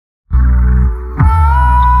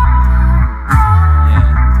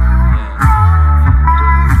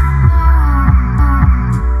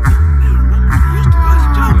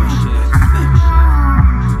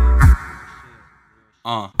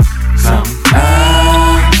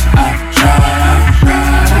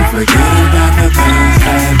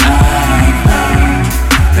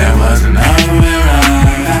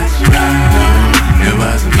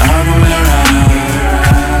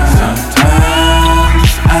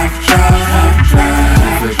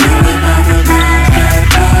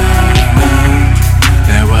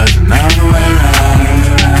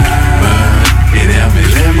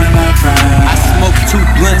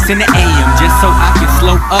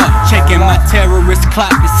terrorist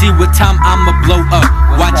clock to see what time I'ma blow up.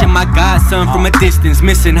 Watching my godson from a distance,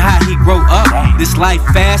 missing how he grow up. This life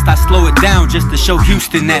fast, I slow it down just to show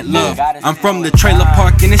Houston that love. I'm from the trailer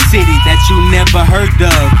park in the city that you never heard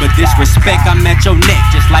of, but disrespect, I'm at your neck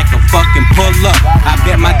just like a fucking pull up. I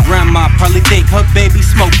bet my grandma probably think her baby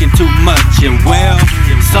smoking too much. And well,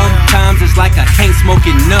 sometimes it's like I can't smoke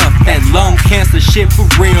enough. That lung cancer shit for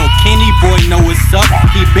real. Kenny boy know what's up.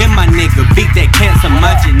 He been my nigga, beat that cancer.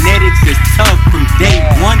 My genetics is tough from day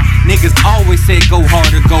one. Niggas always said go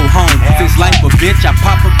hard or go home. Since life a bitch, I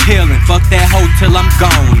pop a pill and fuck that hoe till I'm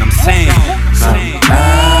gone. I'm saying, sometimes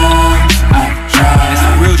I've tried. That's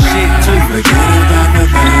real shit too. Forget about the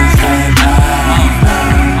things that I've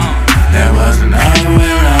done. There was another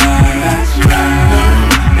way around. That's right. No,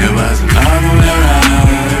 it was another way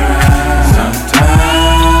around.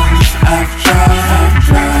 Sometimes I've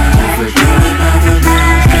tried to forget about the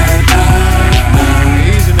things that I've done.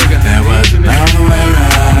 There was another way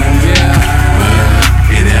around.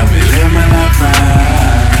 But it helped me live my life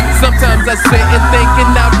right. Sometimes I sit and think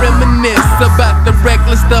and I reminisce about the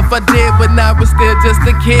reckless stuff I did when I was still just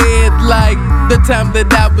a kid. Like the time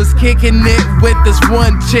that I was kicking it with this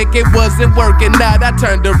one chick, it wasn't working out. I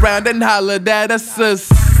turned around and hollered at her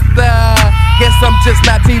sister. Guess I'm just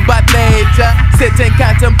not T by nature. Sit and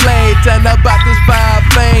contemplate about this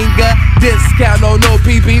 5-finger discount on no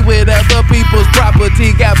PP with other people's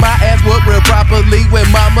property. Got my ass whooped real properly when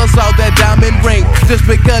mama saw that diamond ring. Just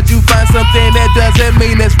because you find something that doesn't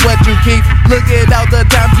mean it's what you keep. Look at all the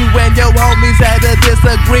times you and your homies had a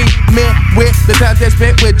disagreement with the time they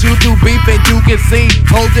spent with you two beef, and you can see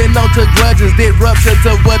holding on to grudges did rupture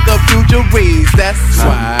to what the future reads. That's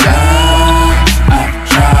why I've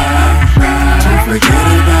tried to forget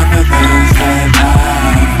about the things that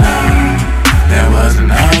I've done. There was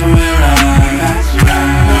another way around. That's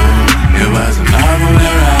right. No, it was another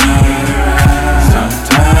way around.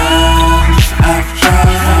 Sometimes I've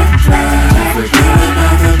tried to forget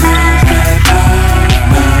about the things that I've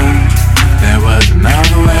done. There was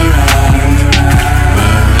another way around,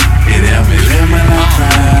 but it helped me live my life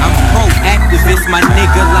right. I'm pro-activist, my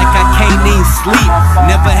nigga, like I can't even sleep.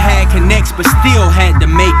 Never had connects, but still had to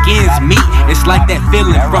make ends meet. It's like that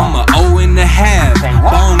feeling from a 0.5.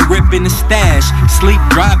 Bone ripping the stash, sleep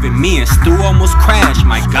driving me and Stuw almost crashed.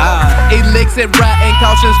 My God, elixir rotten,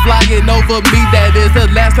 cautions flying over me. That is the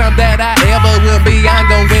last time that I ever will be. I'm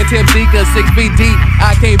gon' win tipsy, cause 6 feet deep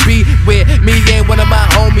I can't be with me and one of my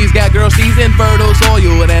homies. Got girls seeds in fertile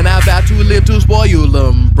soil, and I vow to live to spoil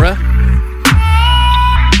them, bruh.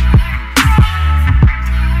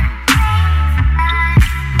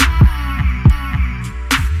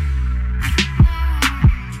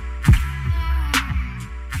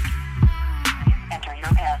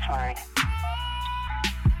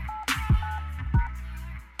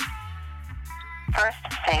 First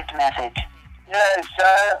saved message. Yes,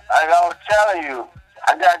 sir. Like I was telling you,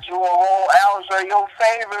 I got you a whole ounce of your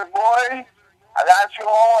favorite, boy. I got you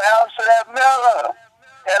a whole ounce of that Miller.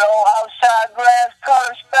 That old outside glass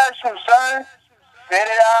color special, son.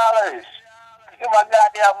 $50. Get my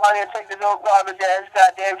goddamn money and take this old garbage ass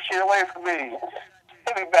goddamn shit away from me.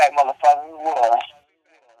 Give me back, motherfucker.